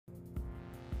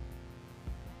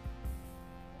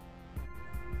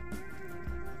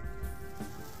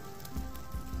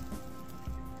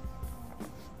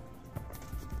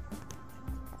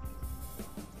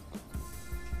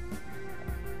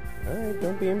alright,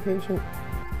 don't be impatient.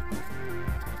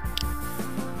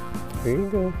 Here you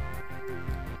go.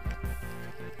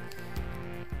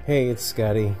 Hey, it's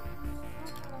Scotty.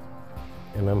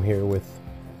 And I'm here with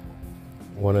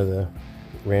one of the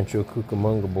Rancho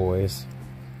Cucamonga boys.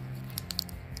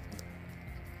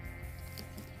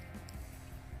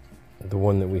 The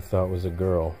one that we thought was a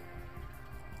girl.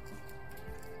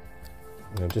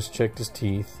 I just checked his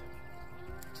teeth.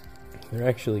 They're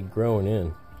actually growing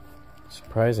in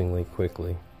surprisingly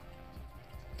quickly.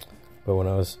 But when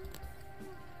I was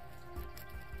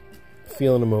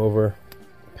feeling him over,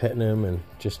 petting him and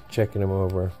just checking him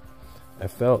over, I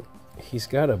felt he's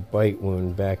got a bite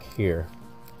wound back here.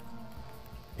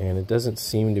 And it doesn't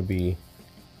seem to be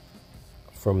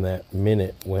from that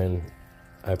minute when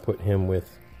I put him with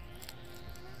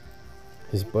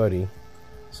his buddy.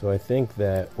 So I think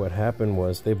that what happened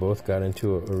was they both got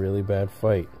into a really bad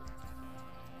fight.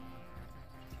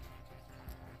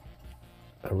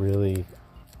 I really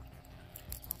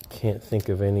can't think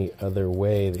of any other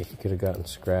way that he could have gotten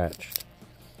scratched.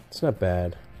 It's not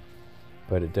bad,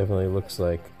 but it definitely looks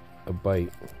like a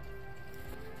bite.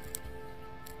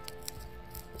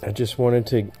 I just wanted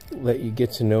to let you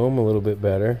get to know him a little bit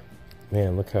better.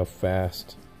 Man, look how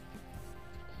fast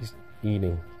he's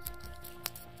eating.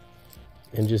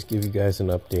 And just give you guys an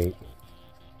update.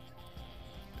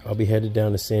 I'll be headed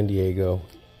down to San Diego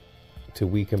to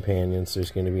We Companions.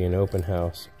 There's going to be an open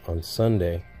house on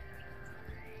Sunday.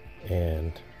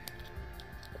 And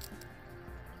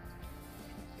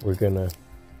we're going to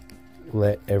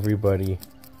let everybody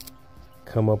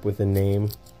come up with a name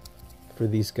for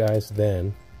these guys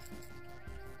then.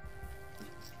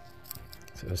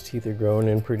 So his teeth are growing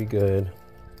in pretty good.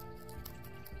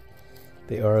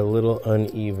 They are a little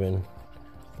uneven,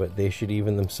 but they should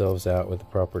even themselves out with the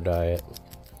proper diet.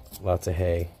 Lots of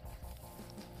hay.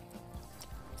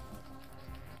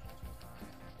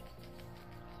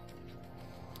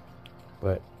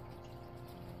 But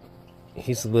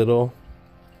he's little,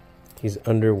 he's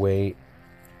underweight,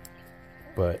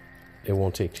 but it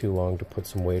won't take too long to put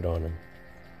some weight on him.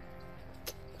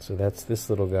 So that's this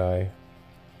little guy.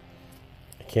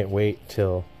 I can't wait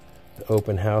till the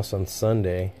open house on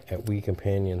Sunday at We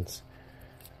Companions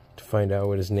to find out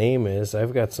what his name is.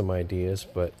 I've got some ideas,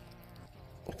 but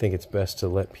I think it's best to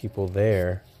let people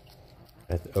there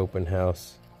at the open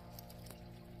house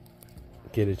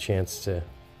get a chance to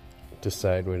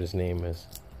decide what his name is.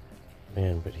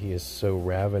 Man, but he is so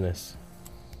ravenous.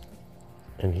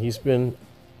 And he's been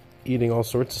eating all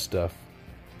sorts of stuff.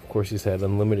 Of course, he's had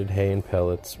unlimited hay and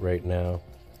pellets right now.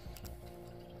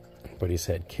 But he's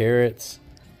had carrots,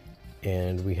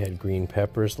 and we had green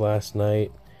peppers last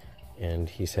night, and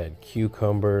he's had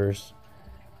cucumbers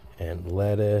and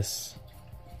lettuce.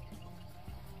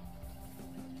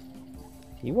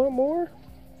 You want more?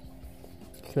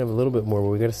 You can have a little bit more, but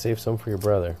we gotta save some for your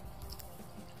brother.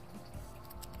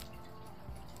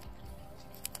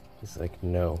 He's like,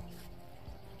 no.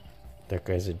 That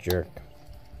guy's a jerk.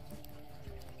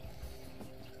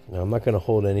 Now, I'm not going to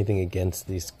hold anything against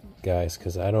these guys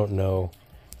because I don't know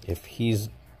if he's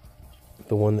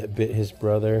the one that bit his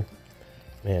brother.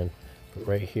 Man, but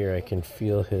right here I can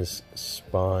feel his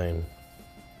spine.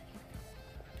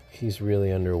 He's really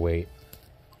underweight.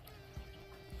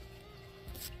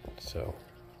 So,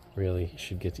 really, he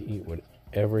should get to eat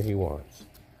whatever he wants.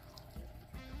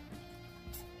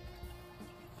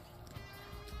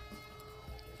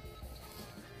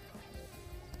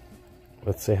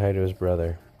 Let's say hi to his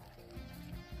brother.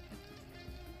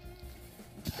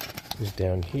 Who's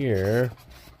down here.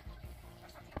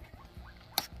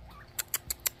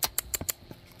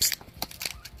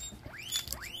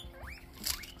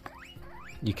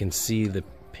 You can see the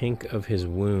pink of his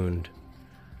wound.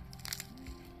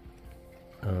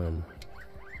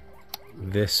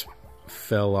 This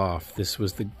fell off. This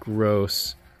was the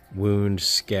gross wound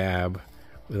scab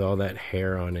with all that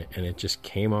hair on it, and it just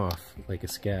came off like a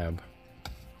scab.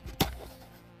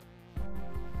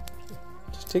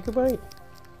 Just take a bite.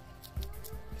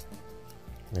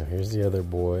 Now here's the other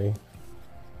boy.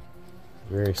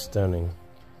 Very stunning.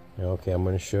 Now, okay, I'm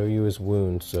going to show you his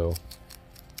wound. So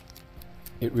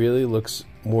it really looks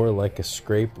more like a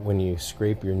scrape when you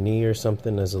scrape your knee or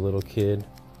something as a little kid.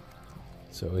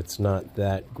 So it's not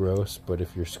that gross, but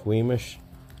if you're squeamish,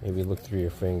 maybe look through your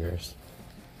fingers.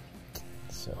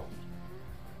 So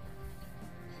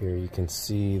here you can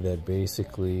see that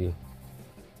basically,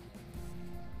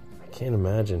 I can't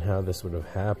imagine how this would have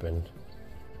happened.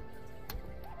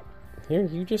 Here,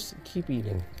 you just keep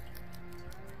eating.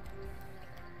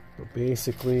 But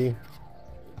basically,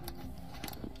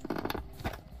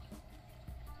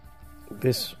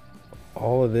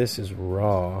 all of this is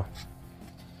raw.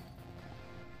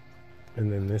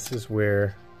 And then this is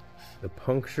where the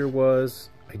puncture was.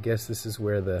 I guess this is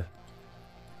where the...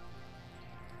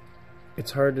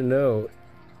 It's hard to know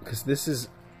because this is...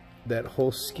 That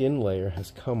whole skin layer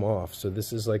has come off. So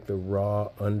this is like the raw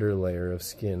underlayer of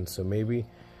skin. So maybe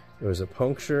there was a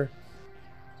puncture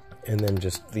and then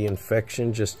just the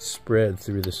infection just spread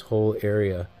through this whole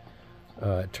area.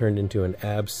 It turned into an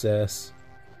abscess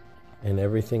and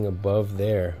everything above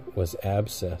there was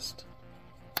abscessed.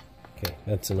 Okay,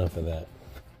 that's enough of that.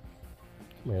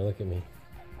 Come here, look at me.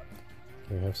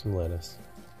 Here, have some lettuce.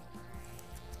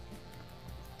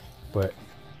 But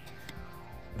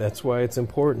that's why it's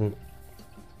important.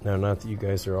 Now, not that you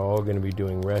guys are all going to be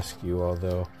doing rescue,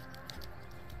 although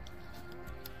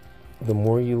the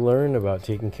more you learn about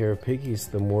taking care of piggies,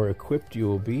 the more equipped you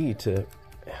will be to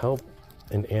help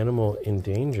an animal in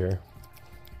danger.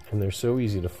 And they're so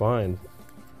easy to find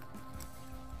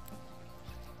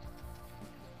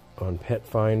on Pet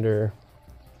Finder.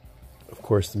 Of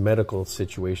course, the medical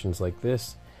situations like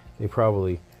this, they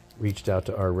probably reached out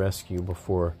to our rescue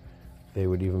before they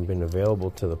would even been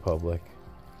available to the public.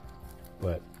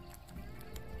 But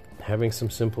having some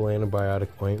simple antibiotic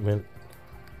ointment,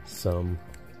 some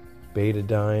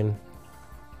betadine,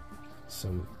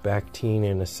 some Bactine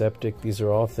antiseptic, these are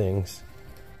all things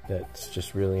that's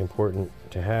just really important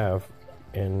to have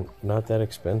and not that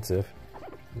expensive.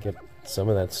 You get some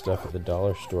of that stuff at the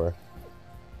dollar store.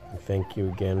 And thank you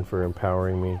again for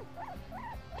empowering me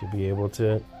to be able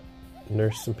to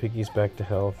nurse some piggies back to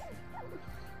health.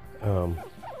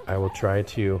 I will try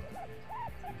to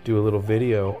do a little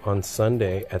video on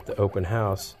Sunday at the open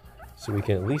house so we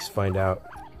can at least find out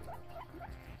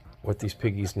what these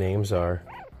piggies' names are.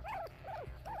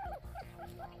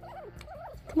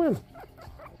 Come on.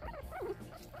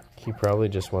 He probably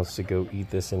just wants to go eat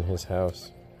this in his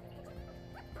house.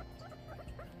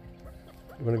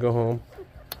 You want to go home?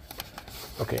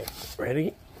 Okay,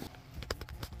 ready?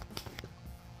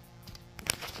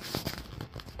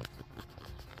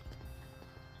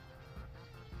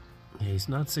 Yeah, he's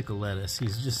not sick of lettuce,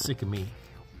 he's just sick of me.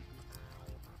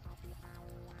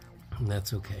 And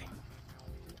that's okay.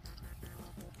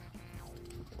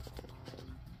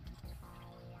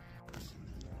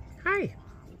 Hi!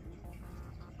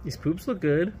 These poops look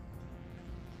good.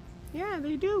 Yeah,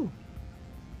 they do.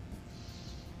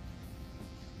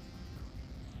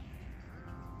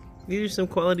 These are some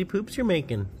quality poops you're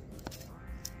making.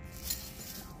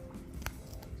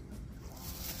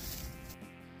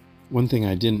 One thing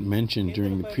I didn't mention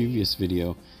during the previous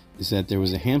video is that there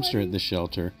was a hamster at the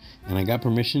shelter and I got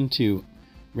permission to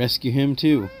rescue him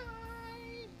too.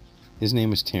 His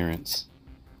name is Terrence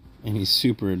and he's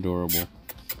super adorable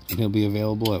and he'll be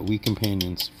available at We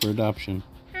Companions for adoption.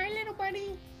 Hi, little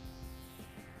buddy.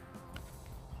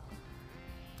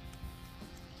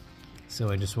 So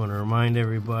I just want to remind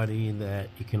everybody that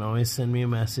you can always send me a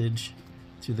message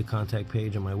through the contact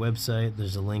page on my website.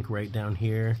 There's a link right down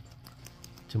here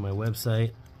to my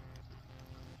website,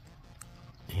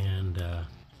 and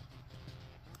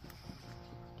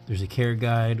there's a care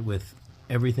guide with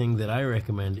everything that I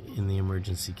recommend in the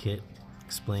emergency kit.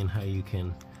 Explain how you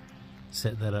can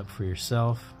set that up for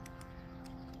yourself,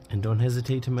 and don't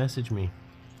hesitate to message me.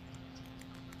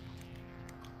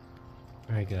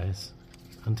 Alright guys,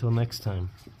 until next time,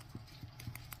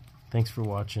 thanks for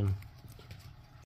watching.